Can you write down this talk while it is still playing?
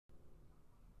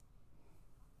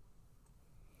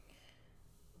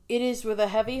It is with a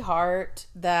heavy heart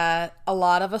that a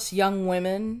lot of us young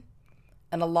women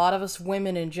and a lot of us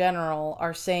women in general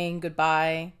are saying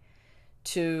goodbye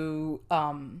to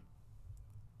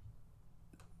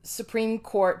Supreme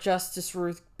Court Justice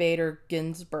Ruth Bader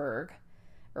Ginsburg,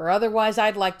 or otherwise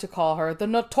I'd like to call her the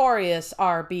notorious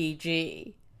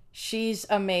RBG. She's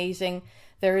amazing.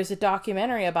 There is a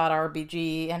documentary about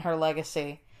RBG and her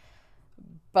legacy,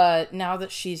 but now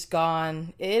that she's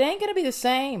gone, it ain't gonna be the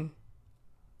same.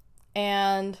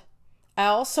 And I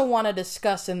also want to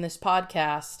discuss in this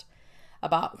podcast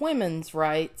about women's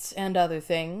rights and other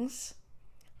things.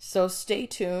 So stay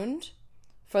tuned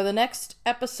for the next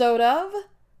episode of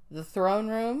The Throne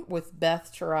Room with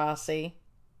Beth Tarasi.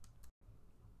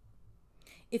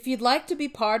 If you'd like to be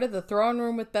part of The Throne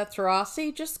Room with Beth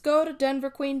Tarasi, just go to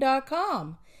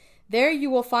denverqueen.com. There you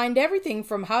will find everything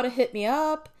from how to hit me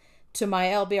up to my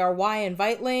LBRY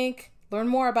invite link. Learn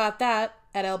more about that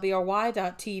at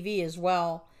lbry.tv as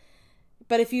well.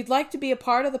 But if you'd like to be a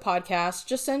part of the podcast,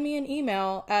 just send me an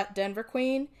email at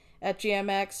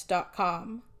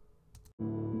denverqueen@gmx.com.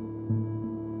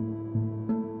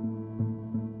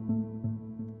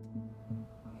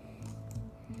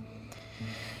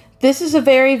 This is a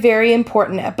very, very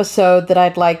important episode that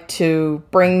I'd like to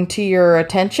bring to your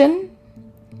attention.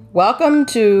 Welcome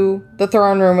to The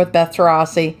Throne Room with Beth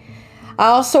Tarasi. I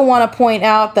also want to point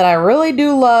out that I really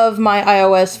do love my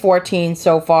iOS 14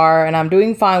 so far, and I'm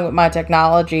doing fine with my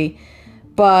technology,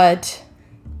 but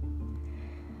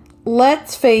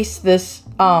let's face this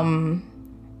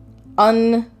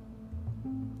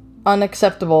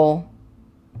unacceptable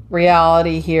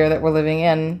reality here that we're living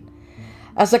in.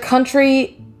 As a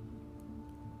country,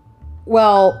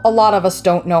 well, a lot of us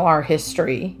don't know our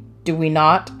history, do we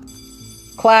not?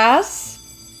 Class,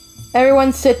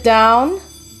 everyone sit down.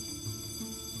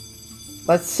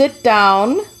 Let's sit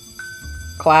down,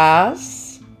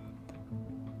 class.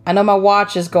 I know my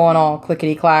watch is going all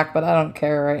clickety-clack, but I don't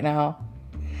care right now.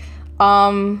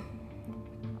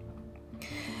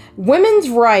 Women's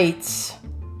rights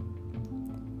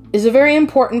is a very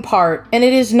important part, and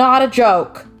it is not a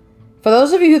joke. For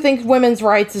those of you who think women's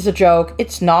rights is a joke,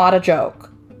 it's not a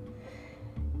joke.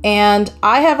 And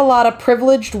I have a lot of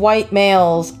privileged white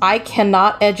males I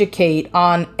cannot educate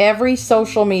on every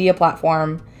social media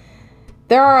platform.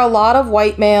 There are a lot of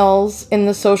white males in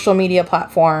the social media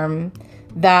platform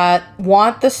that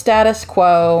want the status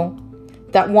quo,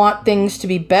 that want things to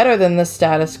be better than the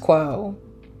status quo.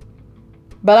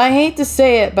 But I hate to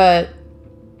say it, but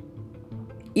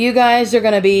you guys are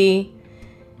going to be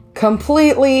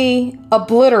completely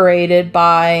obliterated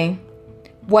by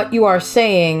what you are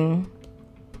saying,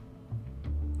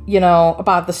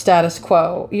 about the status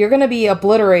quo. You're going to be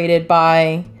obliterated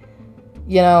by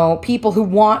people who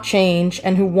want change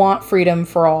and who want freedom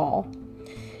for all.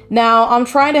 Now, I'm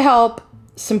trying to help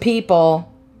some people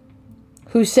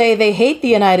who say they hate the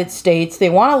United States, they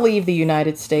want to leave the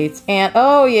United States, and,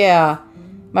 oh yeah,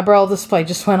 my Braille display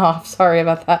just went off, sorry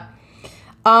about that.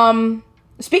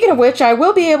 Speaking of which, I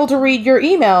will be able to read your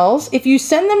emails. If you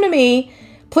send them to me,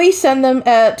 please send them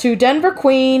to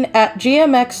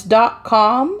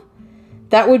denverqueen@gmx.com.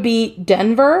 That would be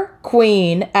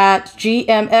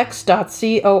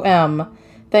denverqueen@gmx.com.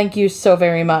 Thank you so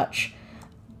very much.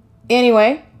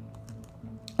 Anyway,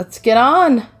 let's get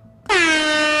on.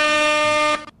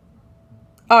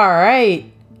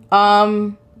 Alright.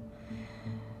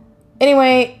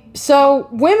 Anyway, so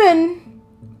women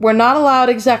were not allowed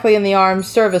exactly in the armed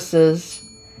services.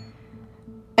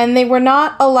 And they were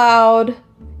not allowed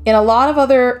in a lot of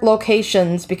other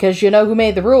locations because you know who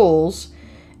made the rules?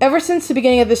 Ever since the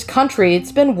beginning of this country,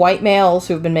 it's been white males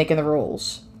who've been making the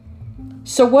rules.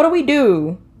 So what do we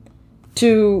do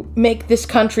to make this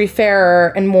country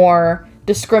fairer and more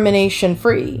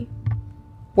discrimination-free?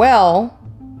 Well,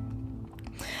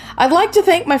 I'd like to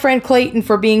thank my friend Clayton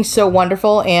for being so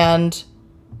wonderful and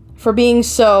for being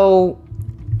so,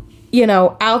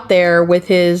 out there with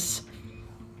his,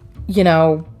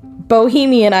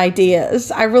 bohemian ideas.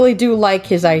 I really do like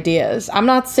his ideas. I'm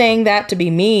not saying that to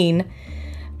be mean,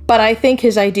 but I think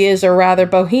his ideas are rather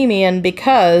bohemian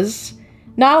because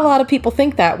not a lot of people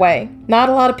think that way. Not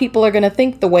a lot of people are going to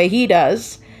think the way he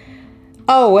does.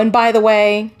 Oh, and by the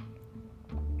way,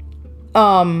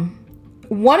 one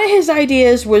of his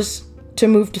ideas was to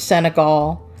move to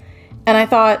Senegal. And I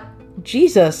thought,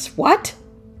 Jesus, what?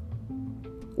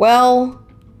 Well,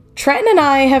 Trenton and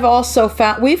I have also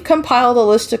found, we've compiled a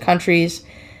list of countries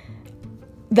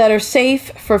that are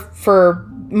safe for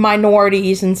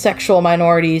minorities and sexual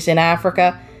minorities in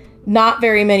Africa. Not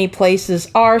very many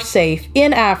places are safe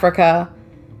in Africa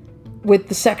with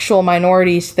the sexual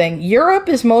minorities thing. Europe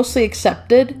is mostly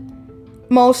accepted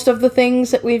most of the things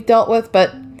that we've dealt with,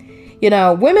 but, you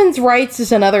know, women's rights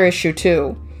is another issue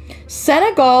too.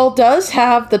 Senegal does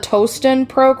have the Tostan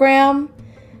program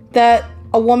that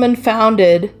a woman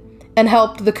founded and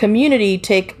helped the community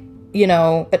take, you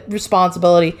know,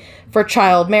 responsibility for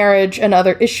child marriage and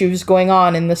other issues going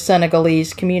on in the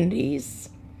Senegalese communities.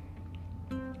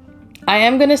 I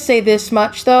am going to say this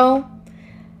much, though.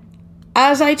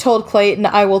 As I told Clayton,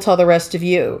 I will tell the rest of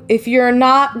you. If you're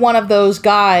not one of those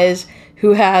guys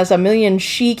who has a million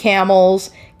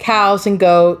she-camels, cows and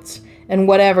goats, and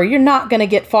whatever, you're not going to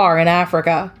get far in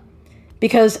Africa.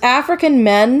 Because African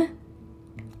men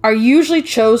are usually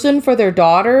chosen for their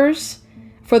daughters,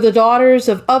 for the daughters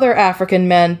of other African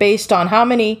men, based on how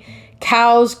many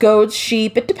cows, goats,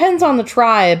 sheep. It depends on the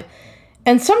tribe.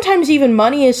 And sometimes even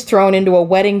money is thrown into a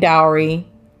wedding dowry.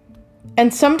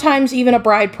 And sometimes even a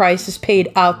bride price is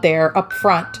paid out there up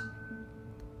front.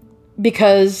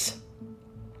 Because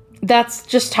that's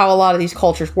just how a lot of these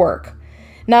cultures work.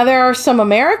 Now, there are some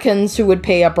Americans who would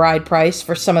pay a bride price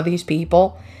for some of these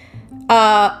people.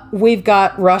 We've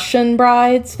got Russian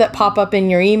brides that pop up in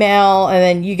your email, and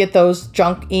then you get those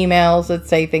junk emails that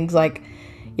say things like,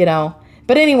 you know.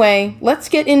 But anyway, let's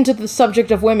get into the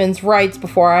subject of women's rights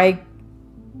before I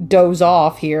doze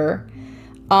off here.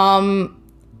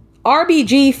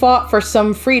 RBG fought for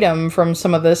some freedom from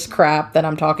some of this crap that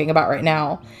I'm talking about right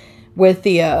now. With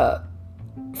the,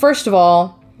 first of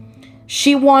all,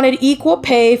 she wanted equal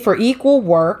pay for equal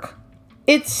work.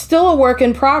 It's still a work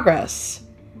in progress.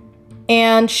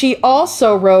 And she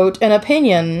also wrote an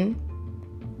opinion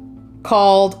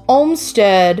called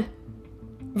Olmsted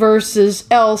versus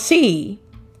LC.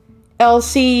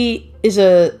 LC is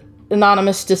a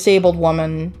anonymous disabled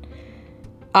woman.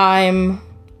 I'm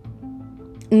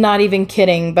not even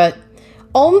kidding, but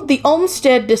the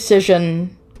Olmsted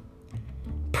decision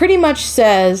pretty much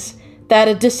says that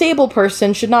a disabled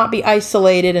person should not be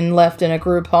isolated and left in a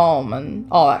group home and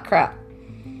all that crap.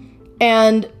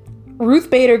 And Ruth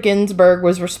Bader Ginsburg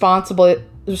was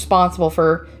responsible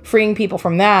for freeing people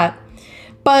from that.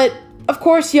 But, of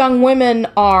course, young women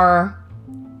are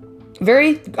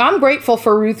I'm grateful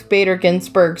for Ruth Bader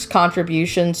Ginsburg's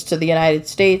contributions to the United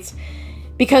States,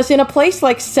 because in a place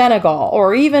like Senegal,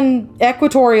 or even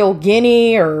Equatorial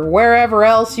Guinea, or wherever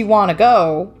else you want to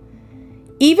go,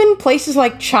 even places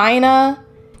like China,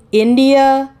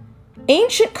 India,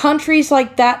 ancient countries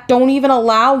like that don't even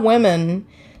allow women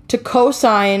to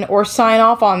co-sign or sign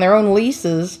off on their own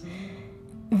leases.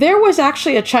 There was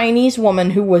actually a Chinese woman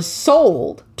who was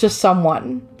sold to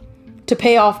someone to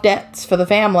pay off debts for the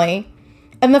family,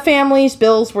 and the family's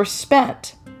bills were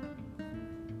spent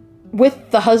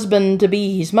with the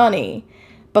husband-to-be's money.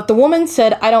 But the woman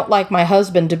said, I don't like my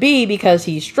husband-to-be because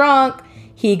he's drunk,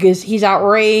 he's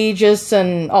outrageous,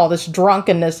 and all this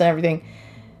drunkenness and everything.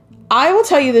 I will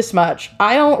tell you this much.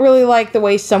 I don't really like the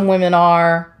way some women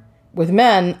are with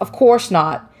men. Of course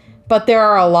not. But there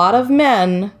are a lot of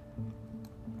men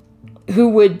who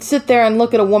would sit there and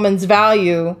look at a woman's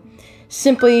value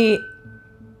simply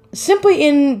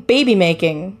in baby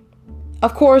making.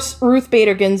 Of course, Ruth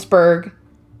Bader Ginsburg,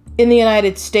 in the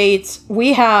United States,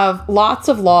 we have lots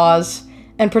of laws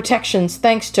and protections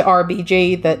thanks to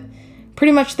RBG that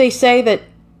pretty much they say that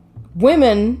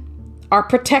women are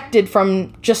protected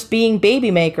from just being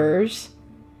baby makers.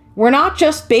 We're not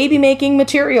just baby making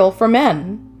material for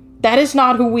men. That is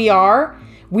not who we are.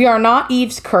 We are not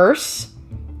Eve's curse.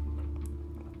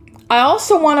 I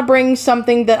also want to bring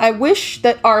something that I wish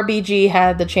that RBG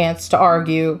had the chance to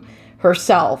argue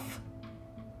herself.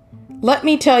 Let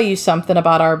me tell you something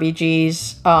about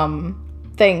RBG's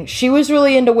thing. She was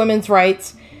really into women's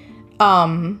rights.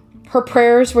 Her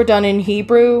prayers were done in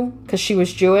Hebrew because she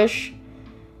was Jewish.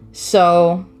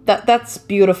 So that's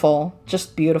beautiful.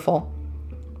 Just beautiful.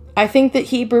 I think that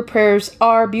Hebrew prayers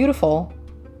are beautiful.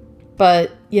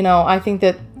 But, you know, I think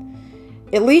that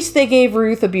at least they gave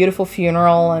Ruth a beautiful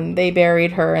funeral and they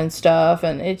buried her and stuff,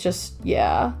 and it just,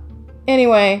 yeah.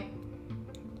 Anyway.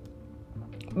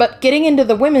 But getting into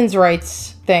the women's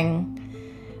rights thing,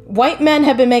 white men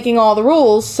have been making all the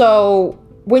rules, so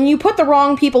when you put the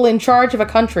wrong people in charge of a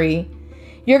country,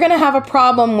 you're going to have a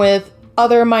problem with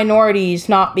other minorities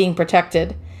not being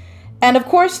protected. And of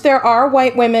course, there are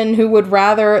white women who would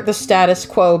rather the status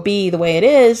quo be the way it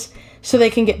is so they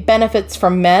can get benefits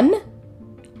from men.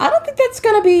 I don't think that's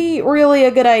going to be really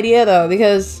a good idea, though,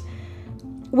 because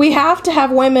we have to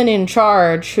have women in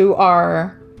charge who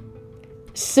are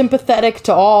sympathetic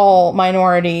to all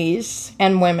minorities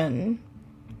and women.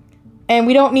 And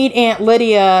we don't need Aunt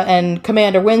Lydia and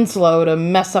Commander Winslow to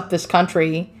mess up this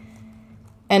country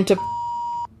and to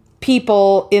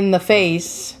people in the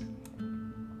face.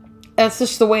 that's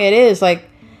just the way it is. Like,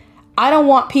 I don't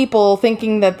want people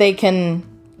thinking that they can,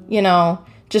 you know,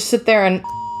 just sit there and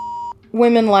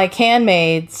women like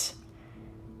handmaids,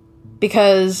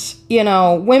 because, you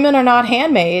know, women are not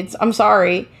handmaids. I'm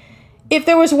sorry. If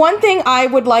there was one thing I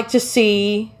would like to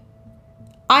see,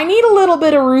 I need a little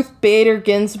bit of Ruth Bader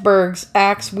Ginsburg's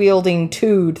axe-wielding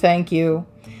tude, thank you.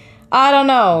 I don't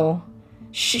know.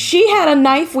 She had a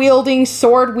knife-wielding,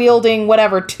 sword-wielding,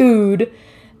 whatever, tude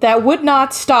that would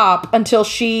not stop until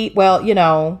she, well, you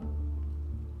know,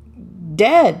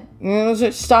 dead. You know,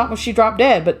 it stopped when she dropped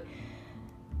dead. But,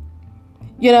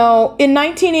 you know, in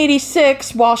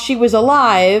 1986, while she was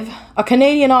alive, a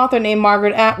Canadian author named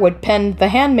Margaret Atwood penned The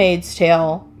Handmaid's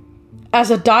Tale as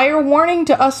a dire warning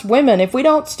to us women. If we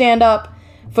don't stand up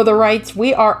for the rights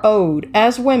we are owed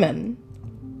as women,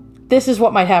 this is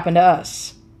what might happen to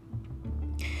us.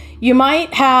 You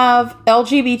might have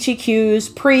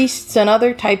LGBTQs, priests, and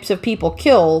other types of people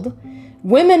killed.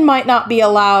 Women might not be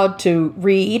allowed to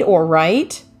read or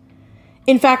write.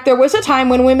 In fact, there was a time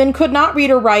when women could not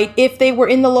read or write if they were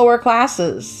in the lower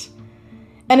classes,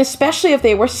 and especially if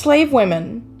they were slave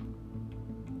women.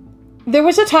 There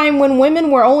was a time when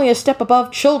women were only a step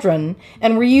above children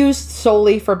and were used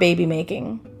solely for baby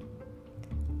making.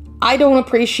 I don't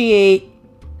appreciate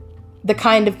the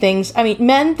kind of things. I mean,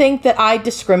 men think that I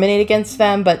discriminate against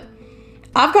them, but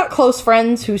I've got close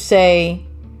friends who say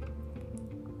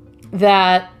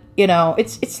that, you know,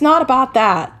 it's not about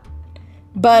that.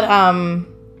 But,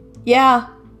 yeah.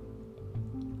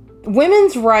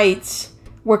 Women's rights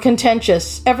were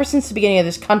contentious ever since the beginning of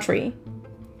this country.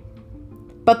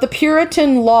 But the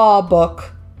Puritan law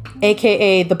book,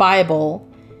 aka the Bible,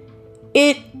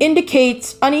 it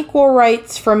indicates unequal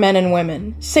rights for men and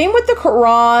women. Same with the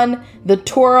Quran, the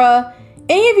Torah,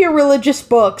 any of your religious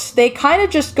books. They kind of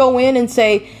just go in and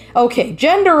say, okay,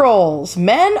 gender roles.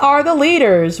 Men are the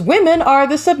leaders. Women are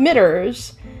the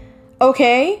submitters.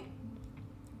 Okay?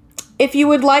 If you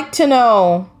would like to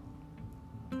know,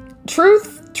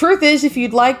 truth is, if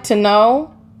you'd like to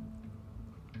know,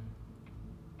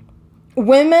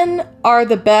 women are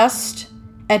the best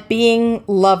at being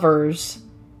lovers.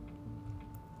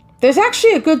 There's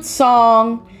actually a good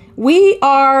song, we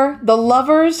are the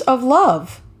lovers of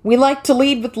love. We like to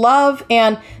lead with love,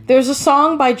 and there's a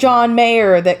song by John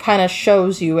Mayer that kind of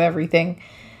shows you everything.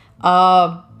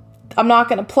 I'm not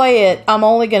going to play it. I'm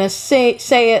only going to say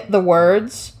it, the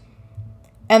words.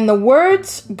 And the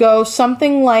words go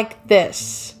something like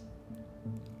this.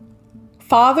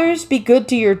 Fathers, be good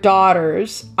to your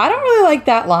daughters. I don't really like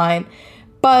that line,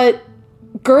 but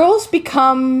girls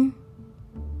become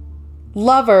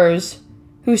lovers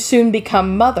who soon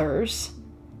become mothers.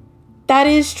 That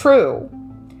is true.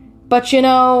 But you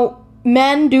know,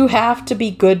 men do have to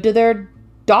be good to their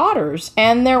daughters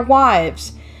and their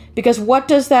wives, because what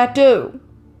does that do?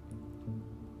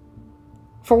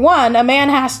 For one, a man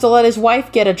has to let his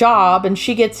wife get a job and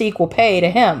she gets equal pay to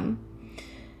him.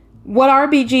 What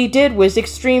RBG did was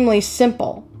extremely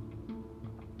simple,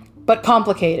 but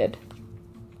complicated.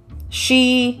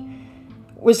 She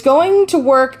was going to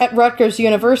work at Rutgers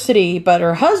University, but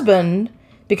her husband,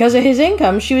 because of his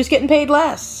income, she was getting paid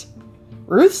less.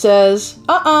 Ruth says,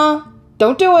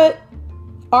 don't do it.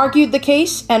 Argued the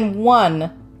case and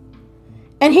won.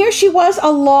 And here she was,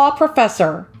 a law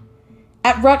professor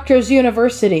at Rutgers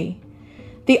University.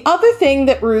 The other thing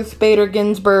that Ruth Bader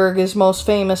Ginsburg is most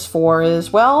famous for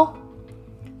is, well,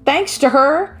 thanks to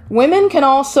her, women can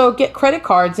also get credit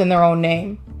cards in their own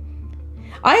name.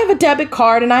 I have a debit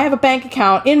card and I have a bank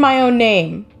account in my own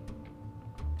name.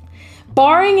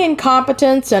 Barring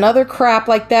incompetence and other crap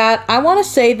like that, I want to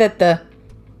say that the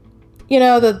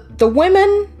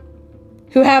women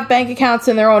who have bank accounts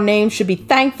in their own name should be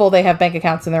thankful they have bank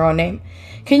accounts in their own name.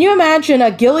 Can you imagine a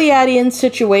Gileadian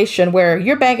situation where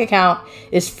your bank account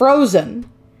is frozen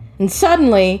and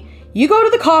suddenly you go to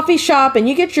the coffee shop and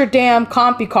you get your damn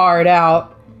CompuCard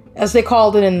out, as they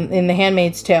called it in The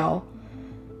Handmaid's Tale.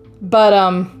 But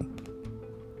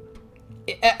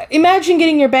imagine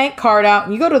getting your bank card out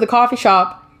and you go to the coffee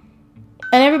shop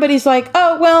and everybody's like,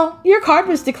 oh, well, your card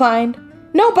was declined.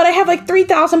 No, but I have like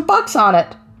 $3,000 on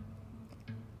it.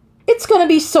 It's going to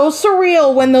be so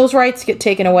surreal when those rights get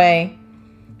taken away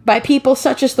by people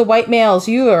such as the white males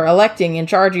you are electing in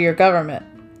charge of your government.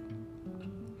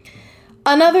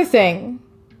 Another thing,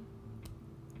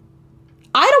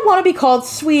 I don't want to be called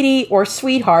sweetie or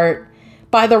sweetheart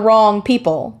by the wrong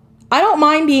people. I don't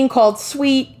mind being called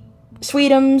sweet,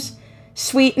 sweetums,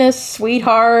 sweetness,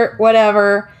 sweetheart,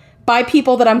 whatever, by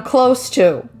people that I'm close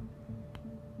to.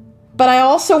 But I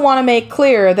also want to make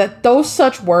clear that those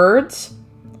such words,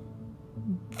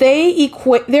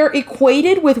 they're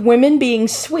equated with women being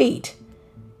sweet.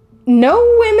 No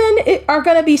women are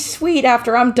going to be sweet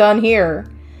after I'm done here.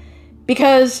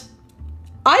 Because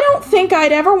I don't think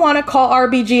I'd ever want to call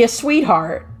RBG a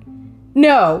sweetheart.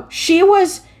 No, she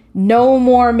was no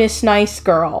more Miss Nice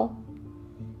Girl.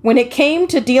 When it came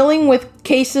to dealing with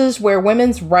cases where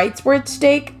women's rights were at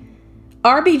stake,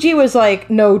 RBG was like,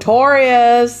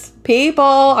 notorious. People,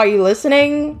 are you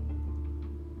listening?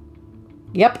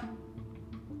 Yep.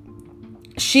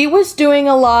 She was doing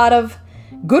a lot of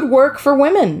good work for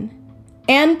women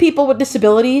and people with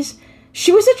disabilities.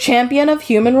 She was a champion of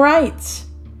human rights.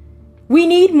 We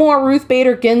need more Ruth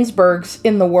Bader Ginsburgs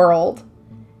in the world.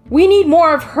 We need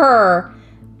more of her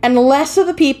and less of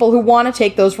the people who want to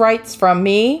take those rights from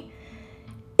me.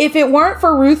 If it weren't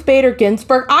for Ruth Bader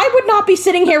Ginsburg, I would not be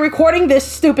sitting here recording this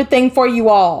stupid thing for you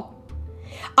all.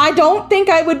 I don't think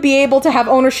I would be able to have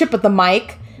ownership of the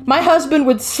mic. My husband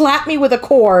would slap me with a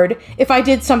cord if I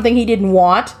did something he didn't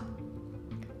want.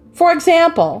 For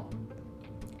example,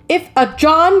 if a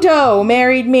John Doe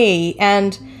married me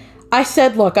and I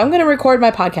said, look, I'm going to record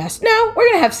my podcast. No, we're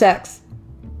going to have sex.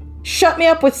 Shut me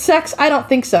up with sex? I don't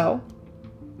think so.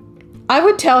 I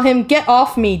would tell him, get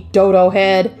off me, dodo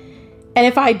head. And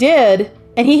if I did,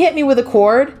 and he hit me with a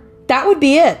cord, that would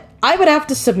be it. I would have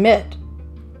to submit.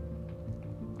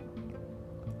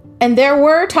 And there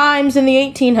were times in the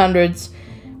 1800s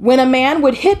when a man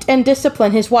would hit and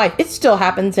discipline his wife. It still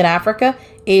happens in Africa,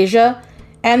 Asia,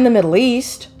 and the Middle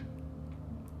East.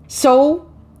 So,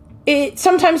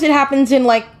 sometimes it happens in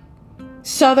like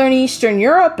Southern Eastern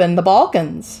Europe and the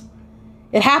Balkans.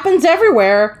 It happens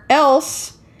everywhere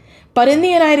else. But in the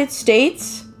United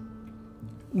States,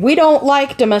 we don't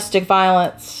like domestic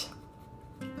violence.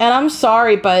 And I'm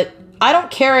sorry, but I don't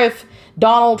care if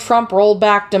Donald Trump rolled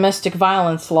back domestic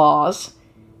violence laws.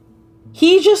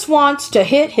 He just wants to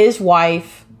hit his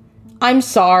wife. I'm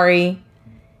sorry.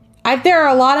 There are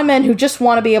a lot of men who just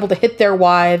want to be able to hit their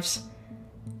wives.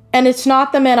 And it's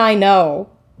not the men I know.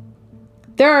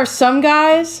 There are some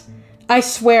guys, I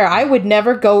swear, I would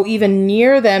never go even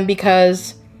near them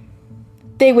because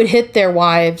they would hit their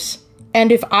wives.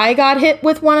 And if I got hit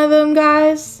with one of them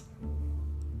guys,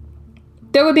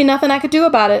 there would be nothing I could do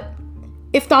about it.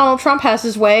 If Donald Trump has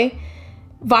his way,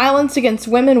 violence against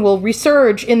women will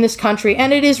resurge in this country,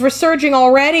 and it is resurging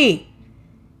already.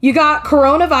 You got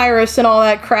coronavirus and all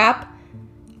that crap.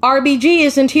 RBG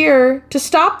isn't here to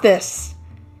stop this.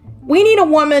 We need a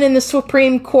woman in the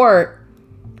Supreme Court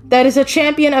that is a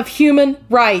champion of human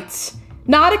rights,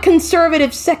 not a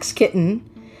conservative sex kitten,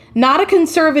 not a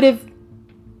conservative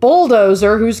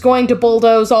bulldozer who's going to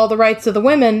bulldoze all the rights of the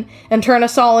women and turn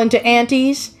us all into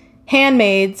aunties,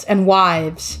 handmaids, and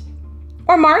wives.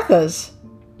 Or Marthas.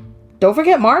 Don't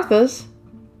forget Marthas.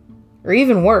 Or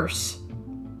even worse.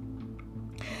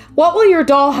 What will your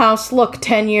dollhouse look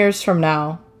 10 years from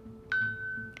now?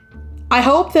 I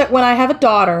hope that when I have a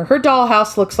daughter, her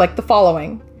dollhouse looks like the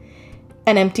following.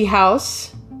 An empty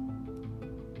house.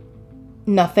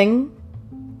 Nothing.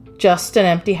 Just an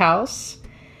empty house.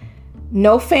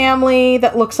 No family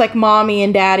that looks like mommy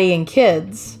and daddy and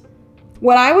kids.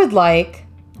 What I would like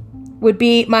would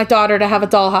be my daughter to have a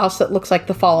dollhouse that looks like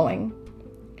the following.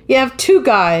 You have two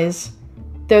guys,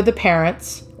 they're the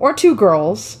parents, or two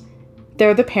girls,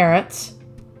 they're the parents,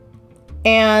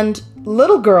 and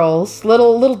little girls,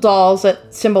 little dolls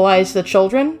that symbolize the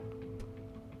children.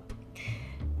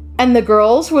 And the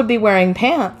girls would be wearing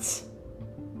pants.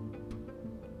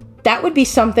 That would be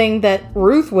something that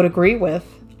Ruth would agree with.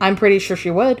 I'm pretty sure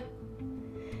she would.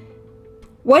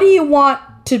 What do you want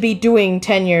to be doing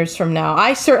 10 years from now?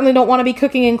 I certainly don't want to be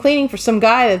cooking and cleaning for some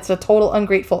guy that's a total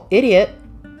ungrateful idiot.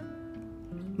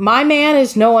 My man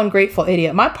is no ungrateful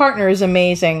idiot. My partner is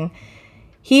amazing.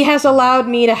 He has allowed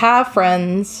me to have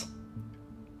friends.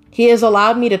 He has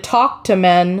allowed me to talk to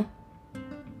men,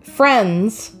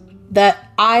 friends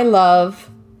that I love,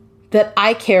 that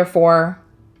I care for.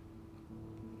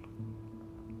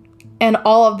 And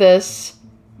all of this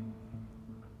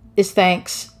is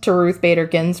thanks to Ruth Bader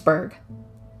Ginsburg.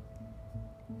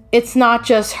 It's not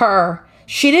just her.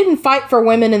 She didn't fight for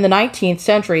women in the 19th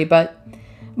century, but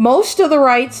most of the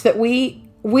rights that we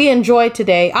enjoy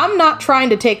today, I'm not trying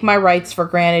to take my rights for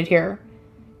granted here.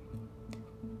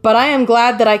 But I am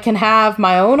glad that I can have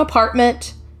my own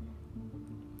apartment,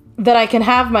 that I can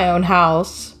have my own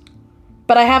house.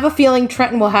 But I have a feeling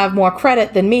Trenton will have more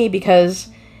credit than me because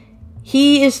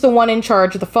he is the one in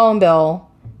charge of the phone bill.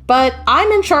 But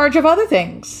I'm in charge of other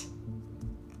things.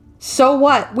 So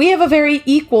what? We have a very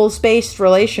equals-based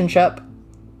relationship.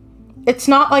 It's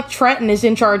not like Trenton is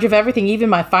in charge of everything, even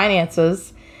my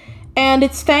finances. And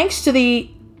it's thanks to the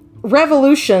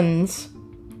revolutions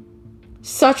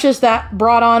such as that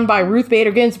brought on by Ruth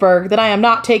Bader Ginsburg, that I am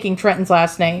not taking Trenton's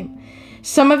last name.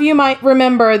 Some of you might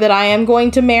remember that I am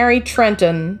going to marry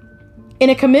Trenton in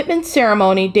a commitment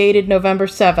ceremony dated November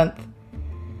 7th.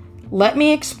 Let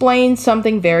me explain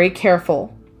something very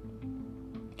careful.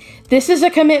 This is a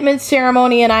commitment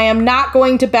ceremony, and I am not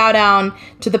going to bow down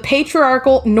to the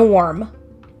patriarchal norm.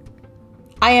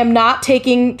 I am not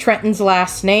taking Trenton's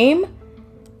last name,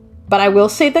 but I will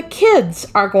say the kids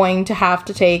are going to have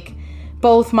to take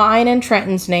both mine and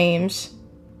Trenton's names.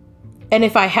 And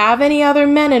if I have any other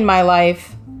men in my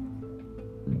life,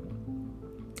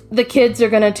 the kids are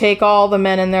going to take all the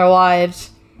men in their lives.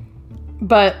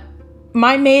 But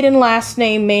my maiden last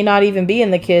name may not even be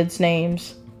in the kids'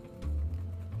 names.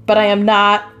 But I am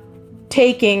not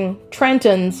taking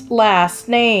Trenton's last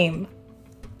name.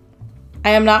 I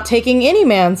am not taking any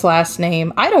man's last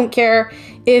name. I don't care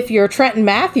if you're Trenton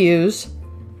Matthews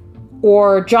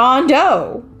or John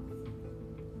Doe.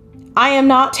 I am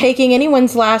not taking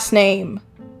anyone's last name.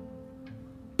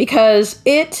 Because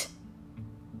it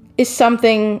is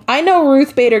something... I know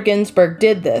Ruth Bader Ginsburg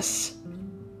did this.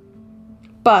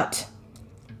 But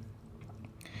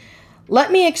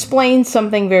let me explain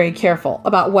something very careful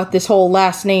about what this whole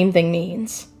last name thing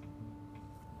means.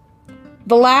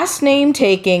 The last name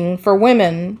taking for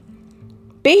women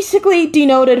basically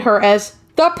denoted her as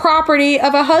the property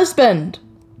of a husband.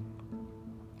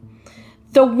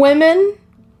 The women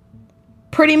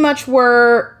pretty much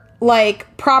were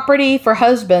like property for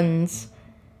husbands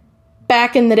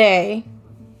back in the day.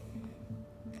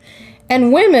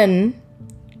 And women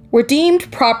were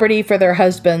deemed property for their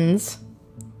husbands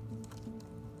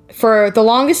for the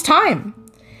longest time.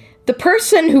 The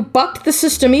person who bucked the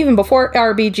system even before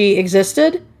RBG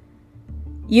existed,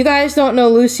 you guys don't know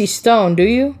Lucy Stone, do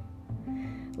you?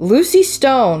 Lucy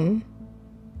Stone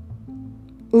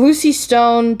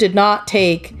did not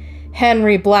take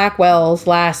Henry Blackwell's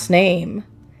last name.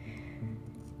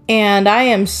 And I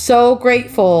am so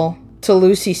grateful to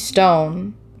Lucy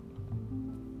Stone.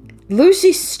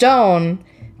 Lucy Stone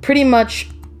pretty much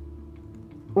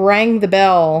rang the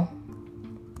bell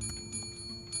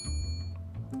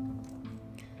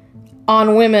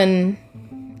on women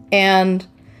and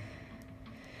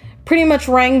pretty much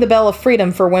rang the bell of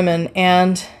freedom for women.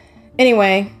 And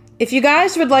anyway, if you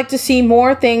guys would like to see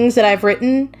more things that I've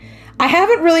written, I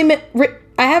haven't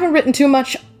written too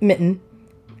much.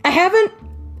 I haven't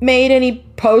made any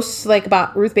posts like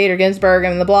about Ruth Bader Ginsburg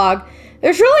and the blog.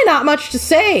 There's really not much to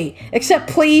say, except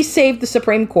please save the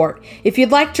Supreme Court. If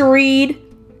you'd like to read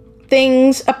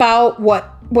things about what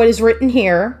is written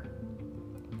here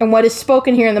and what is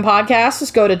spoken here in the podcast,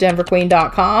 just go to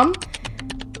denverqueen.com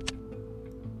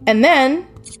and then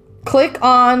click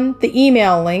on the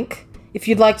email link if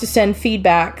you'd like to send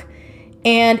feedback.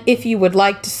 And if you would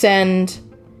like to send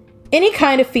any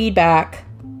kind of feedback,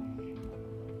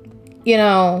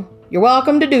 you're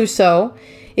welcome to do so.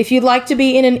 If you'd like to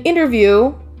be in an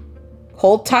interview,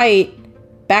 hold tight.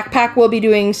 Backpack will be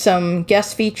doing some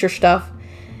guest feature stuff.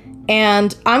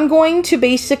 And I'm going to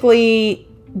basically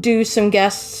do some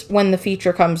guests when the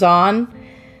feature comes on.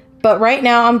 But right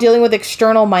now I'm dealing with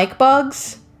external mic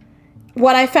bugs.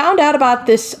 What I found out about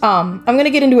this, I'm going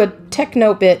to get into a tech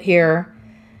note bit here.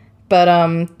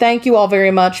 But thank you all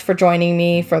very much for joining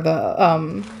me for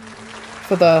the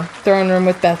Throne Room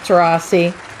with Beth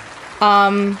Tarasi.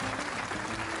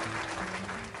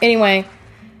 Anyway,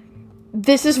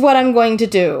 this is what I'm going to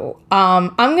do.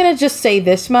 I'm going to just say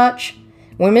this much.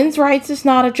 Women's rights is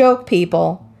not a joke,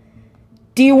 people.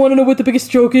 Do you want to know what the biggest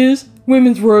joke is?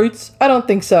 Women's rights? I don't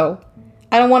think so.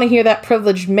 I don't want to hear that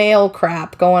privileged male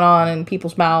crap going on in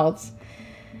people's mouths.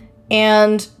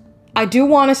 And I do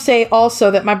want to say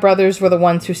also that my brothers were the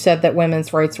ones who said that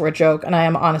women's rights were a joke, and I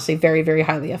am honestly very, very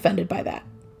highly offended by that.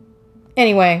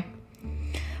 Anyway,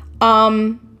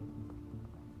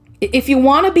 if you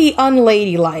want to be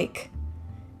unladylike,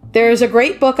 there's a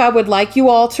great book I would like you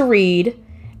all to read,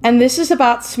 and this is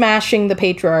about smashing the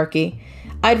patriarchy.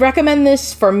 I'd recommend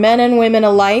this for men and women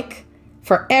alike,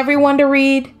 for everyone to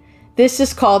read. This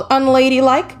is called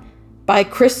Unladylike by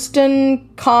Kristen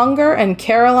Conger and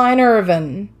Caroline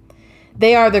Irvin.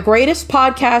 They are the greatest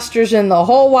podcasters in the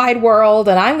whole wide world,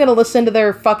 and I'm going to listen to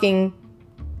their fucking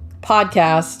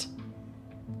podcast.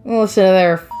 I'm going to listen to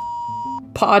their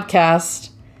podcast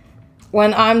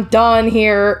when I'm done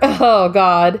here. Oh,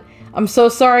 God. I'm so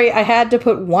sorry. I had to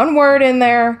put one word in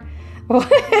there.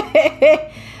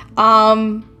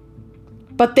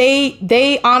 But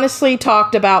they honestly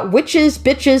talked about witches,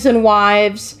 bitches, and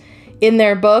wives in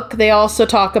their book. They also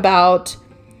talk about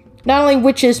not only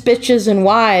witches, bitches, and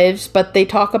wives, but they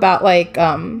talk about, like,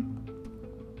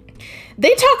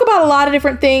 They talk about a lot of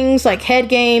different things like head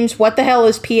games, what the hell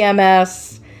is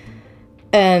PMS,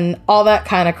 and all that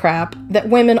kind of crap that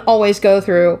women always go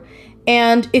through.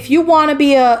 And if you want to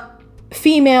be a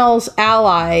female's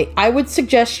ally, I would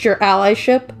suggest your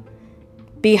allyship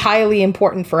be highly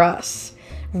important for us.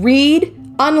 Read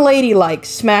Unladylike,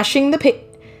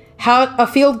 a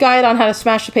field guide on how to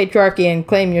smash the patriarchy and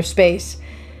claim your space.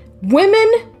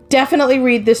 Women definitely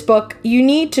read this book. You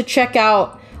need to check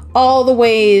out all the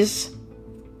ways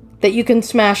that you can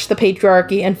smash the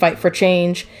patriarchy and fight for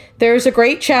change. There's a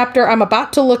great chapter I'm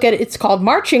about to look at. It's called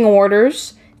Marching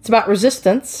Orders. It's about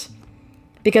resistance.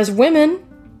 Because women,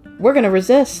 we're going to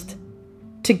resist.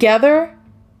 Together,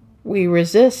 we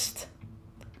resist.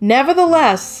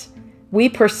 Nevertheless, we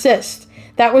persist.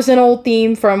 That was an old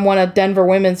theme from one of Denver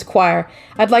Women's Choir.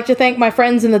 I'd like to thank my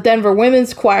friends in the Denver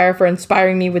Women's Choir for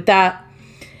inspiring me with that.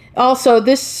 Also,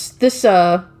 this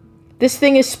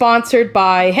thing is sponsored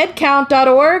by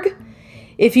headcount.org.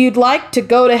 If you'd like to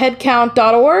go to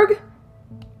headcount.org,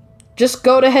 just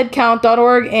go to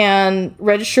headcount.org and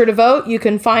register to vote. You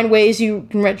can find ways you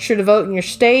can register to vote in your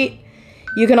state.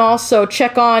 You can also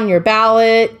check on your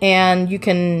ballot, and you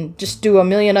can just do a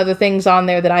million other things on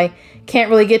there that I can't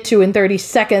really get to in 30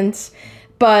 seconds.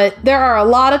 But there are a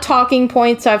lot of talking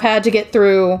points I've had to get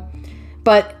through.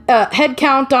 But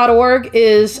headcount.org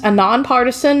is a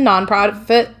nonpartisan,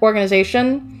 nonprofit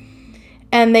organization,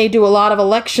 and they do a lot of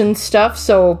election stuff.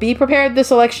 So be prepared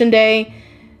this election day.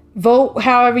 Vote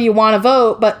however you want to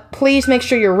vote, but please make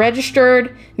sure you're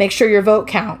registered. Make sure your vote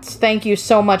counts. Thank you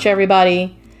so much,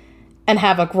 everybody, and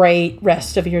have a great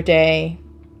rest of your day.